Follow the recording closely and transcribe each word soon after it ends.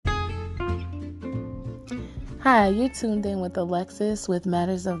Hi, you're tuned in with Alexis with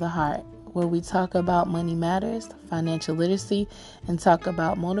Matters of the Heart, where we talk about money matters, financial literacy, and talk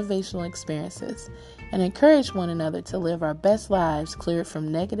about motivational experiences, and encourage one another to live our best lives cleared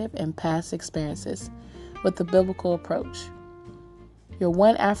from negative and past experiences with a biblical approach. You're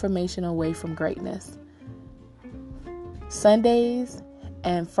one affirmation away from greatness. Sundays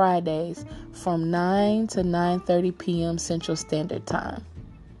and Fridays from 9 to 9:30 p.m. Central Standard Time.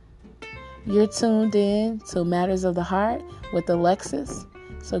 You're tuned in to Matters of the Heart with Alexis.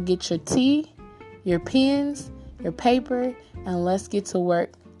 So get your tea, your pens, your paper, and let's get to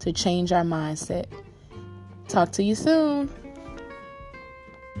work to change our mindset. Talk to you soon.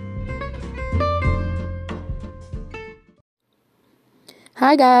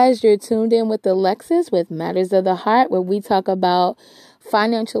 Hi guys, you're tuned in with Alexis with Matters of the Heart, where we talk about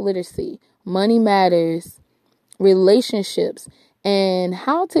financial literacy, money matters, relationships, and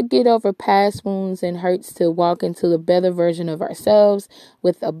how to get over past wounds and hurts to walk into the better version of ourselves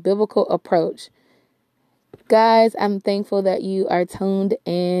with a biblical approach. Guys, I'm thankful that you are tuned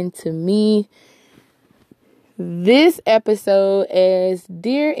in to me. This episode is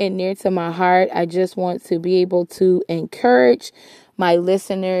dear and near to my heart. I just want to be able to encourage my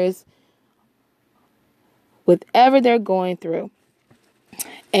listeners, whatever they're going through.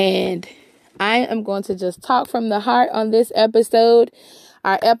 And I am going to just talk from the heart on this episode.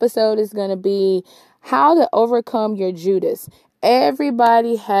 Our episode is going to be how to overcome your Judas.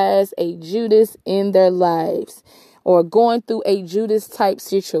 Everybody has a Judas in their lives or going through a Judas type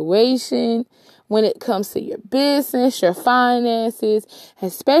situation when it comes to your business, your finances,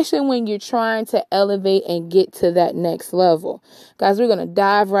 especially when you're trying to elevate and get to that next level. Guys, we're going to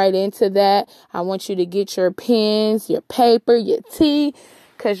dive right into that. I want you to get your pens, your paper, your tea,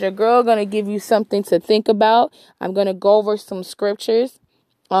 because your girl going to give you something to think about. I'm going to go over some scriptures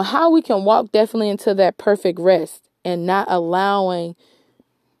on how we can walk definitely into that perfect rest and not allowing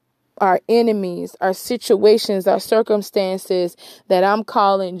our enemies, our situations, our circumstances that I'm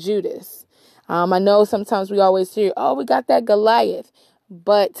calling Judas. I know sometimes we always hear, we got that Goliath.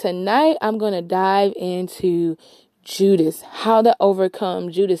 But tonight I'm going to dive into Judas, how to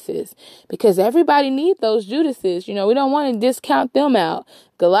overcome Judases, because everybody needs those Judases. We don't want to discount them out.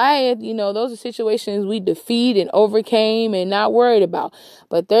 Goliath, those are situations we defeat and overcame and not worried about.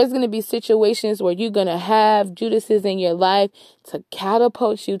 But there's going to be situations where you're going to have Judases in your life to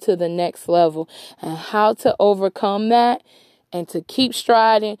catapult you to the next level, and how to overcome that and to keep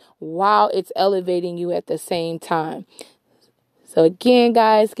striding while it's elevating you at the same time. So again,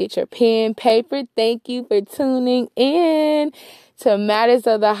 guys, get your pen, paper. Thank you for tuning in to Matters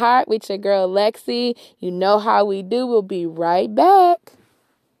of the Heart with your girl, Lexi. You know how we do. We'll be right back.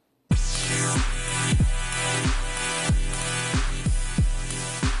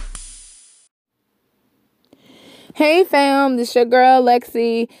 Hey, fam, this your girl,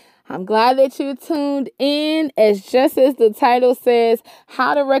 Lexi. I'm glad that you tuned in, as just as the title says,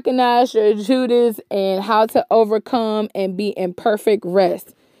 how to recognize your Judas and how to overcome and be in perfect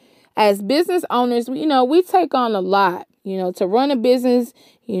rest. As business owners, we take on a lot. To run a business,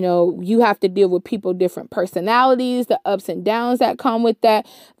 you have to deal with people, different personalities, the ups and downs that come with that,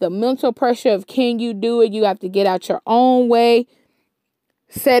 the mental pressure of can you do it? You have to get out your own way,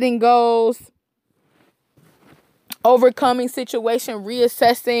 setting goals, overcoming situation,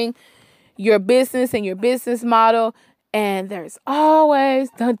 reassessing your business and your business model. And there's always,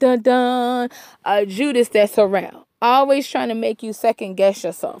 a Judas that's around, always trying to make you second guess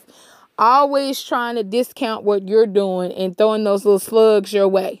yourself, always trying to discount what you're doing and throwing those little slugs your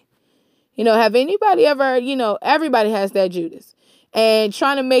way. Have anybody ever, everybody has that Judas. And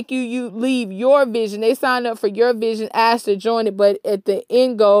trying to make you leave your vision. They signed up for your vision, asked to join it, but at the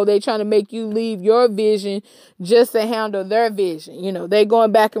end goal, they trying to make you leave your vision just to handle their vision. They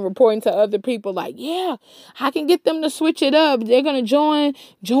going back and reporting to other people like, yeah, I can get them to switch it up. They're going to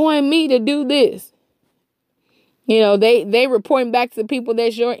join me to do this. They reporting back to the people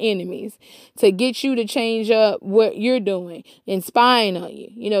that's your enemies to get you to change up what you're doing and spying on you.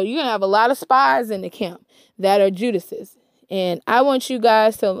 You're going to have a lot of spies in the camp that are Judases. And I want you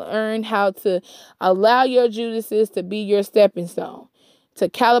guys to learn how to allow your Judases to be your stepping stone, to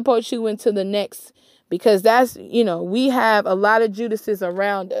catapult you into the next, because that's, we have a lot of Judases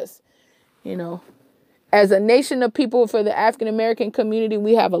around us. As a nation of people, for the African American community,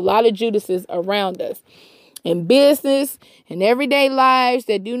 we have a lot of Judases around us in business and everyday lives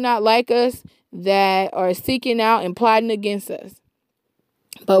that do not like us, that are seeking out and plotting against us.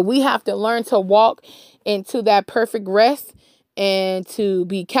 But we have to learn to walk into that perfect rest and to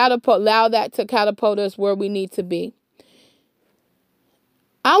be allow that to catapult us where we need to be.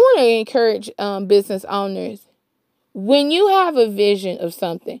 I want to encourage business owners When you have a vision of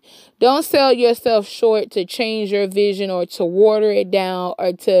something, don't sell yourself short to change your vision or to water it down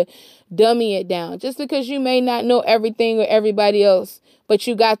or to dummy it down. Just because you may not know everything or everybody else, but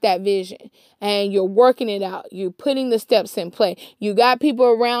you got that vision and you're working it out. You're putting the steps in play. You got people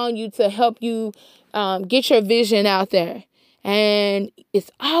around you to help you get your vision out there. And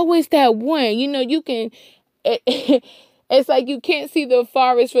it's always that one, you can, it's like you can't see the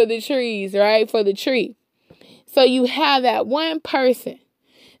forest for the trees, right? For the tree. So you have that one person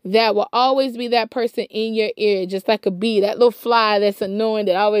that will always be that person in your ear, just like a bee, that little fly that's annoying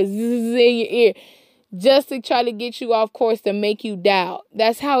that always zzz in your ear, just to try to get you off course to make you doubt.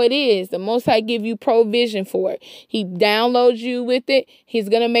 That's how it is. The Most High give you provision for it. He downloads you with it. He's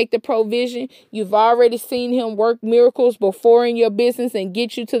going to make the provision. You've already seen him work miracles before in your business and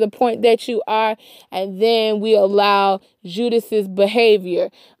get you to the point that you are. And then we allow Judas's behavior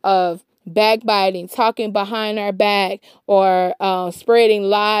of backbiting, talking behind our back, or spreading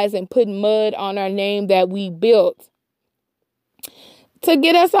lies and putting mud on our name that we built to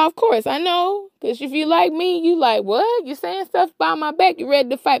get us off course. I know, because if you like me, you like, what? You saying stuff behind my back, you ready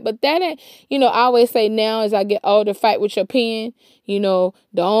to fight. But that ain't, I always say now as I get older, fight with your pen.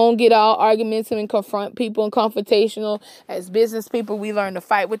 Don't get all argumentative and confront people and confrontational. As business people, we learn to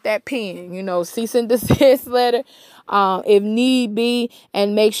fight with that pen, cease and desist letter, if need be,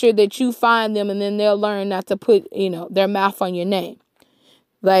 and make sure that you find them, and then they'll learn not to put, their mouth on your name.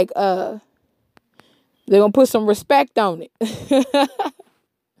 Like, they're going to put some respect on it.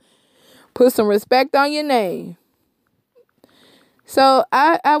 Put some respect on your name. So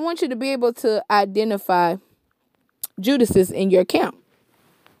I want you to be able to identify Judases in your camp.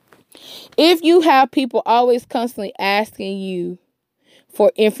 If you have people always constantly asking you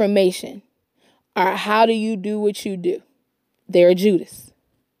for information or how do you do what you do, they're a Judas.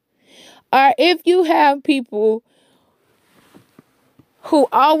 Or if you have people who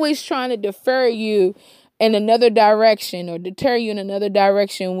always trying to defer you in another direction or deter you in another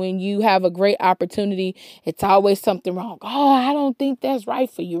direction when you have a great opportunity, it's always something wrong. Oh, I don't think that's right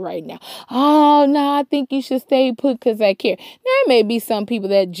for you right now. Oh, no, I think you should stay put because I care. There may be some people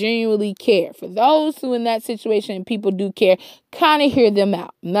that genuinely care. For those who in that situation and people do care, kind of hear them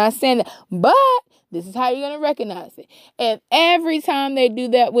out. I'm not saying that, but this is how you're going to recognize it. And every time they do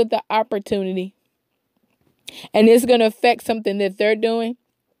that with the opportunity, and it's going to affect something that they're doing,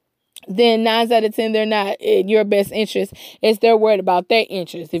 then 9 out of 10, they're not in your best interest. It's they're worried about their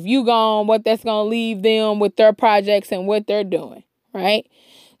interest. If you gone, what that's going to leave them with their projects and what they're doing, right?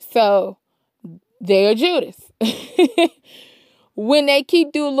 So they're Judas. When they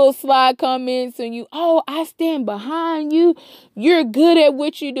keep doing little slide comments on you, oh, I stand behind you. You're good at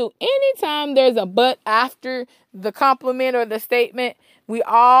what you do. Anytime there's a but after the compliment or the statement, we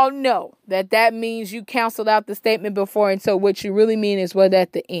all know that means you canceled out the statement before. And so what you really mean is what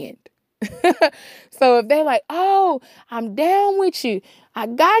at the end. So if they're like, oh, I'm down with you, I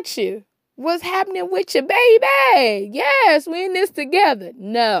got you, what's happening with you, baby? Yes, we're in this together.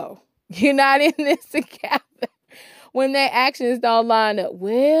 No, you're not in this together. When their actions don't line up,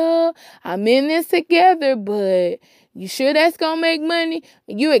 well, I'm in this together, but you sure that's gonna make money?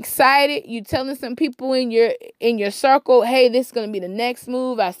 You excited? You telling some people in your circle, hey, this is gonna be the next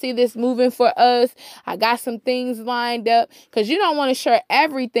move. I see this moving for us. I got some things lined up, because you don't want to share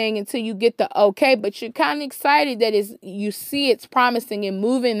everything until you get the okay. But you're kind of excited that you see it's promising and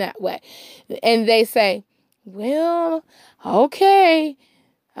moving that way. And they say, well, okay,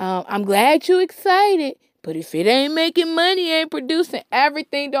 I'm glad you excited. But if it ain't making money, ain't producing,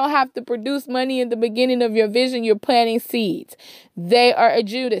 everything don't have to produce money in the beginning of your vision. You're planting seeds. They are a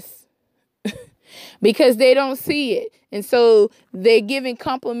Judas because they don't see it. And so they're giving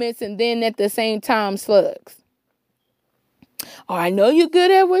compliments and then at the same time slugs. Oh, I know you're good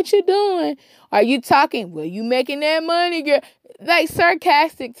at what you're doing. Are you talking? Well, you making that money, girl. Like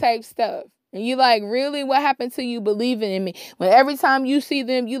sarcastic type stuff. And you like, really? What happened to you believing in me? When every time you see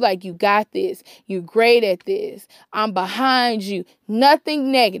them, you like, you got this. You're great at this. I'm behind you.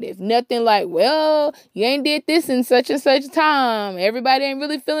 Nothing negative. Nothing like, well, you ain't did this in such and such time. Everybody ain't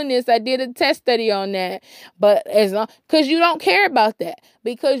really feeling this. I did a test study on that. But as long, because you don't care about that.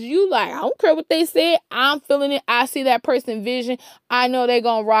 Because you like, I don't care what they said. I'm feeling it. I see that person vision. I know they're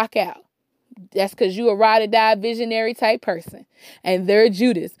going to rock out. That's because you a ride or die visionary type person. And they're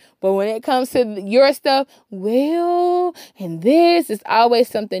Judas. But when it comes to your stuff, well, and this is always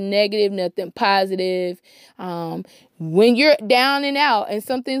something negative, nothing positive. When you're down and out and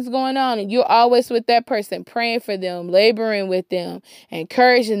something's going on and you're always with that person, praying for them, laboring with them,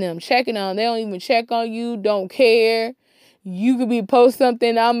 encouraging them, checking on them. They don't even check on you, don't care. You could be post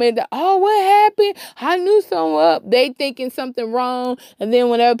something, I'm in the, oh, what happened? I knew something up. They thinking something wrong. And then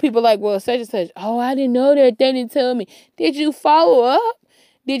whenever people like, well, such and such, oh, I didn't know that. They didn't tell me. Did you follow up?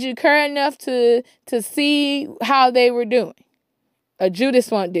 Did you care enough to see how they were doing? A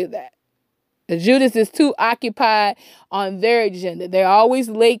Judas won't do that. The Judas is too occupied on their agenda. They're always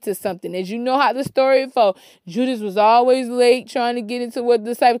late to something. As you know how the story unfolds, Judas was always late trying to get into what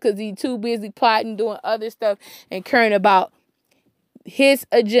the disciples, because he's too busy plotting, doing other stuff, and caring about his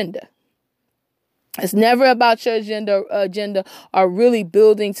agenda. It's never about your agenda or really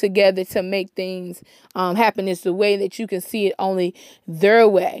building together to make things happen. It's the way that you can see it only their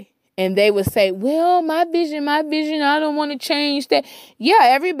way. And they would say, well, my vision, I don't want to change that. Yeah,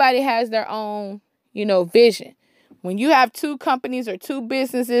 everybody has their own, vision. When you have two companies or two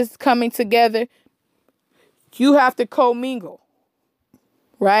businesses coming together, you have to commingle,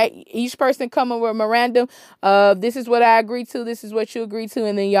 right? Each person coming with a memorandum of this is what I agree to, this is what you agree to,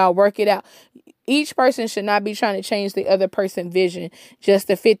 and then y'all work it out. Each person should not be trying to change the other person's vision just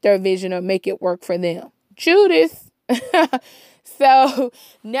to fit their vision or make it work for them. Judas. So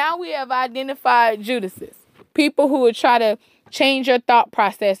now we have identified Judases, people who would try to change your thought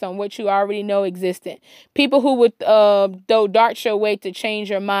process on what you already know existed. People who would throw darts your way to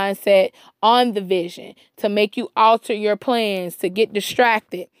change your mindset on the vision, to make you alter your plans, to get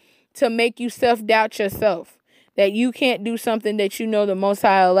distracted, to make you self-doubt yourself, that you can't do something that you know the Most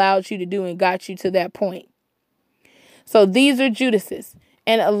High allowed you to do and got you to that point. So these are Judases,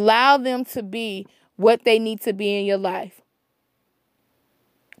 and allow them to be what they need to be in your life.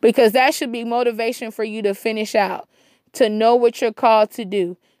 Because that should be motivation for you to finish out, to know what you're called to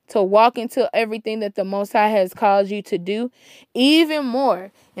do, to walk into everything that the Most High has called you to do, even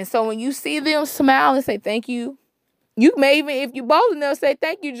more. And so when you see them smile and say, thank you, you may even, if you bold enough, say,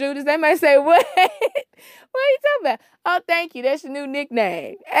 thank you, Judas. They might say, what? What are you talking about? Oh, thank you. That's your new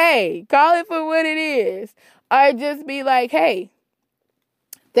nickname. Hey, call it for what it is. Or just be like, hey,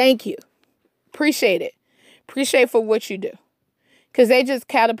 thank you. Appreciate it. Appreciate for what you do. Because they just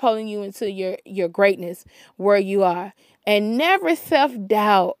catapulting you into your greatness where you are. And never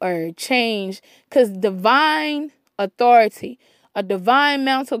self-doubt or change. Because divine authority, a divine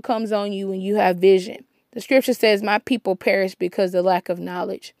mantle comes on you when you have vision. The scripture says, my people perish because of lack of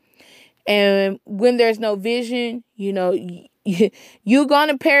knowledge. And when there's no vision, you're going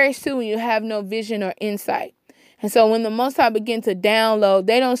to perish too when you have no vision or insight. And so when the Most High begin to download,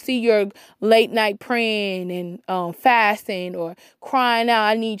 they don't see your late night praying and fasting or crying out,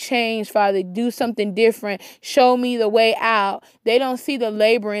 I need change, Father, do something different. Show me the way out. They don't see the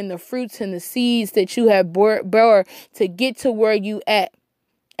labor and the fruits and the seeds that you have bore to get to where you at.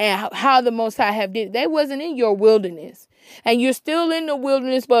 And how the Most High have did it. They wasn't in your wilderness. And you're still in the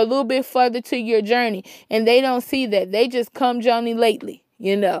wilderness, but a little bit further to your journey. And they don't see that. They just come Johnny lately,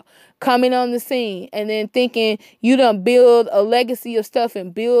 coming on the scene and then thinking you done build a legacy of stuff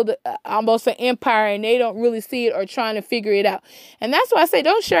and build almost an empire, and they don't really see it or trying to figure it out. And that's why I say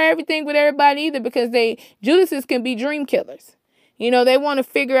don't share everything with everybody either, because Judases can be dream killers. They want to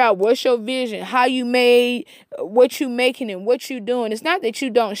figure out what's your vision, how you made, what you making and what you doing. It's not that you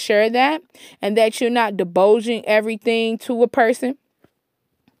don't share that and that you're not divulging everything to a person.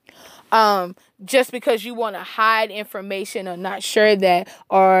 Just because you want to hide information or not share that,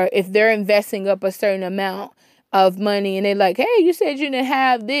 or if they're investing up a certain amount of money and they're like, hey, you said you didn't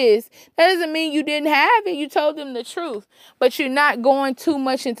have this. That doesn't mean you didn't have it. You told them the truth, but you're not going too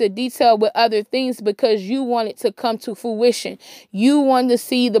much into detail with other things because you want it to come to fruition. You want to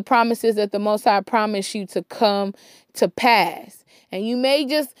see the promises that the Most High promised you to come to pass. And you may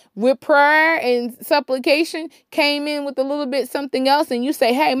just, with prayer and supplication, came in with a little bit something else. And you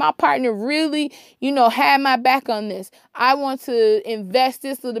say, hey, my partner really, had my back on this. I want to invest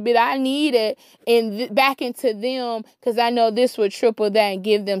this little bit. I need it back into them because I know this would triple that and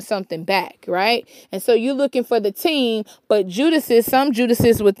give them something back, right? And so you're looking for the team, but some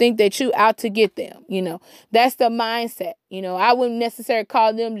Judases would think that you out to get them. That's the mindset. I wouldn't necessarily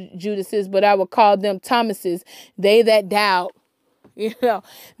call them Judases, but I would call them Thomases. They that doubt.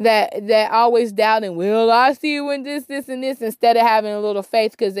 That always doubting, well, I see you in this, and this, instead of having a little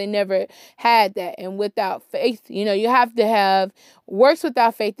faith because they never had that. And without faith, you have to have works.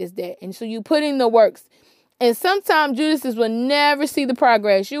 Without faith is dead. And so you put in the works. And sometimes Judases will never see the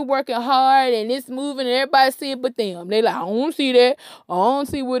progress. You're working hard and it's moving and everybody see it but them. They like, I don't see that. I don't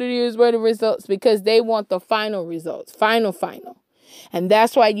see what it is, where the results, because they want the final results. Final. And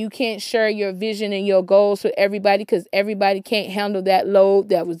that's why you can't share your vision and your goals with everybody, because everybody can't handle that load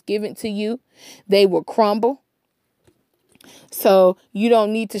that was given to you. They will crumble. So you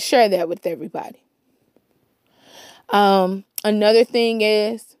don't need to share that with everybody. Another thing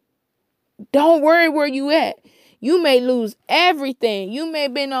is, don't worry where you at. You may lose everything. You may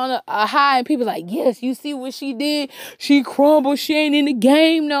have been on a high and people like, yes, you see what she did? She crumbled. She ain't in the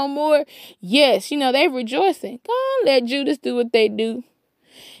game no more. Yes, they rejoicing. Go on, let Judas do what they do.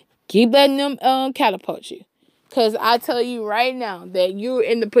 Keep letting them catapult you. Because I tell you right now that you're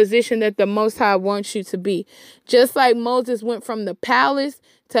in the position that the Most High wants you to be. Just like Moses went from the palace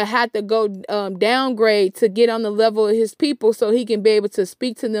to have to go downgrade to get on the level of his people so he can be able to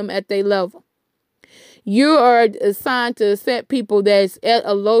speak to them at their level. You are assigned to set people that's at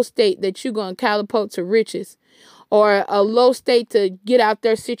a low state that you're going to catapult to riches, or a low state to get out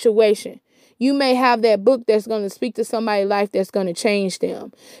their situation. You may have that book that's going to speak to somebody's life that's going to change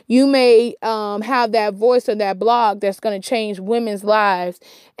them. You may have that voice or that blog that's going to change women's lives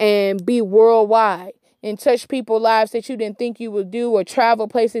and be worldwide and touch people's lives that you didn't think you would do, or travel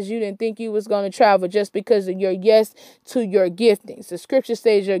places you didn't think you was going to travel just because of your yes to your giftings. The scripture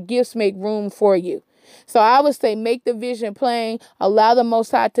says your gifts make room for you. So I would say make the vision plain, allow the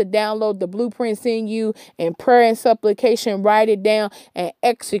Most High to download the blueprints in you, and prayer and supplication, write it down and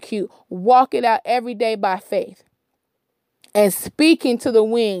execute. Walk it out every day by faith. And speaking to the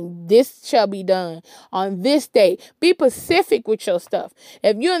wind, this shall be done on this day. Be specific with your stuff.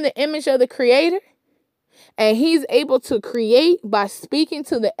 If you're in the image of the Creator and He's able to create by speaking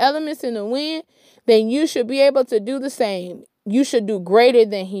to the elements in the wind, then you should be able to do the same. You should do greater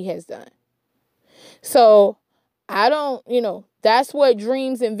than He has done. So that's what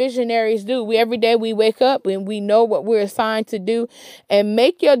dreams and visionaries do. Every day we wake up and we know what we're assigned to do, and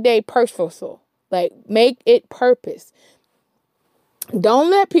make your day purposeful. Like, make it purpose.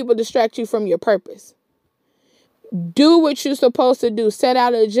 Don't let people distract you from your purpose. Do what you're supposed to do. Set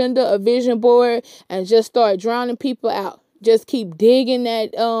out an agenda, a vision board, and just start drowning people out. Just keep digging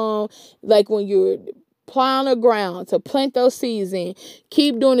that, like when you're plowing the ground to plant those seeds in.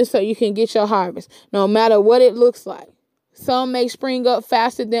 Keep doing it so you can get your harvest, no matter what it looks like. Some may spring up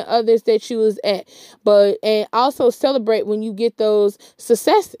faster than others that you was at, and also celebrate when you get those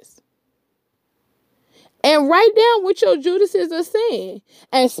successes. And write down what your Judases are saying,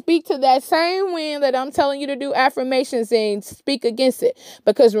 and speak to that same wind that I'm telling you to do affirmations and speak against it.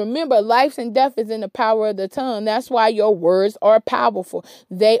 Because remember, life and death is in the power of the tongue. That's why your words are powerful.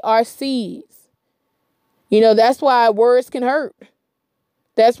 They are seeds. That's why words can hurt.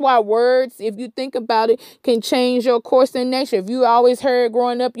 That's why words, if you think about it, can change your course in nature. If you always heard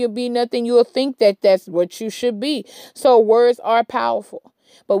growing up, you'll be nothing, you'll think that that's what you should be. So words are powerful,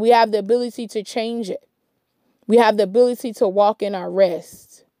 but we have the ability to change it. We have the ability to walk in our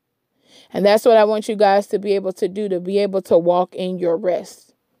rest. And that's what I want you guys to be able to do, to be able to walk in your rest.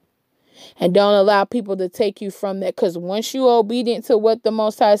 And don't allow people to take you from that. Because once you're obedient to what the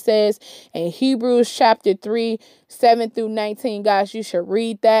Most High says in Hebrews chapter 3, 7 through 19, guys, you should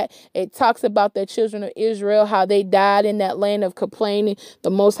read that. It talks about the children of Israel, how they died in that land of complaining. The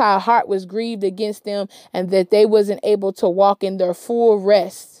Most High heart was grieved against them, and that they wasn't able to walk in their full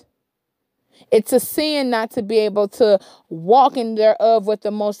rest. It's a sin not to be able to walk in thereof what the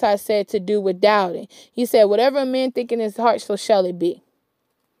Most High said to do with doubting. He said, whatever a man think in his heart, so shall it be.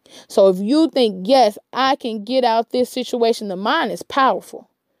 So if you think, yes, I can get out this situation, the mind is powerful.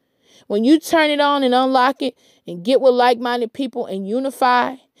 When you turn it on and unlock it and get with like-minded people and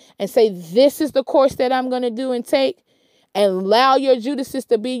unify and say, this is the course that I'm going to do and take, and allow your Judases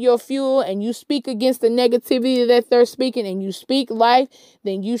to be your fuel, and you speak against the negativity that they're speaking, and you speak life,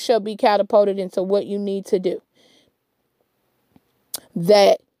 then you shall be catapulted into what you need to do.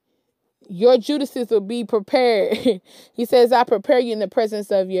 That your Judases will be prepared. He says, I prepare you in the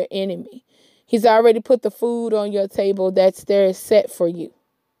presence of your enemy. He's already put the food on your table that's there set for you.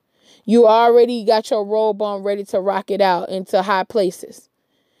 You already got your robe on ready to rock it out into high places.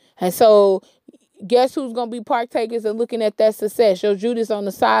 And so guess who's going to be partakers and looking at that success? Your Judas on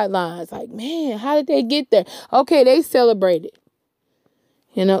the sidelines. Like, man, how did they get there? Okay, they celebrated.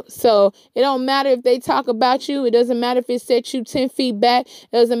 So it don't matter if they talk about you. It doesn't matter if it sets you 10 feet back.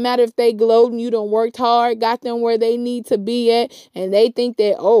 It doesn't matter if they gloat and you done worked hard, got them where they need to be at, and they think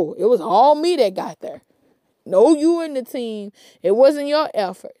that, oh, it was all me that got there. No, you and the team. It wasn't your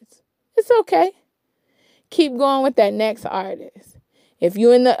efforts. It's okay. Keep going with that next artist. If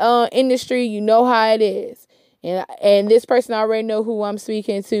you're in the industry, you know how it is. And this person already know who I'm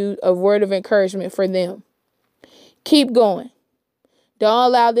speaking to, a word of encouragement for them. Keep going. Don't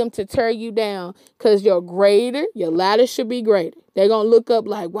allow them to tear you down, because your ladder should be greater. They're going to look up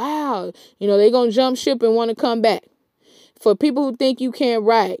like, wow, they're going to jump ship and want to come back. For people who think you can't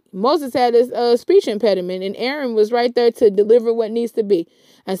write, Moses had a speech impediment, and Aaron was right there to deliver what needs to be.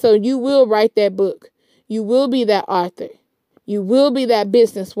 And so you will write that book. You will be that author. You will be that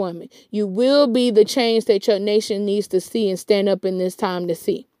businesswoman. You will be the change that your nation needs to see and stand up in this time to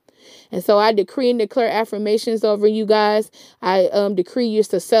see. And so I decree and declare affirmations over you guys. I decree you're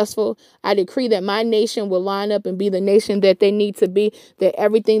successful. I decree that my nation will line up and be the nation that they need to be, that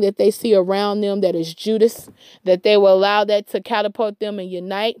everything that they see around them that is Judas, that they will allow that to catapult them and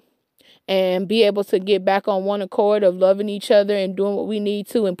unite and be able to get back on one accord of loving each other and doing what we need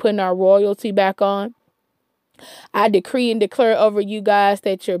to and putting our royalty back on. I decree and declare over you guys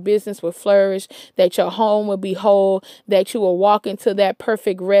that your business will flourish, that your home will be whole, that you will walk into that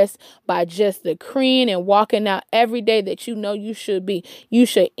perfect rest by just decreeing and walking out every day that you know you should be. You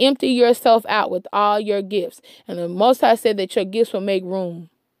should empty yourself out with all your gifts. And the Most High said that your gifts will make room.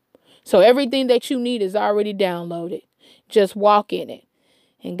 So everything that you need is already downloaded. Just walk in it.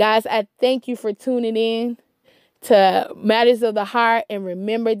 And guys, I thank you for tuning in to Matters of the Heart, and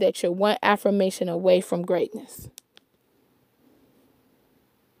remember that you're one affirmation away from greatness.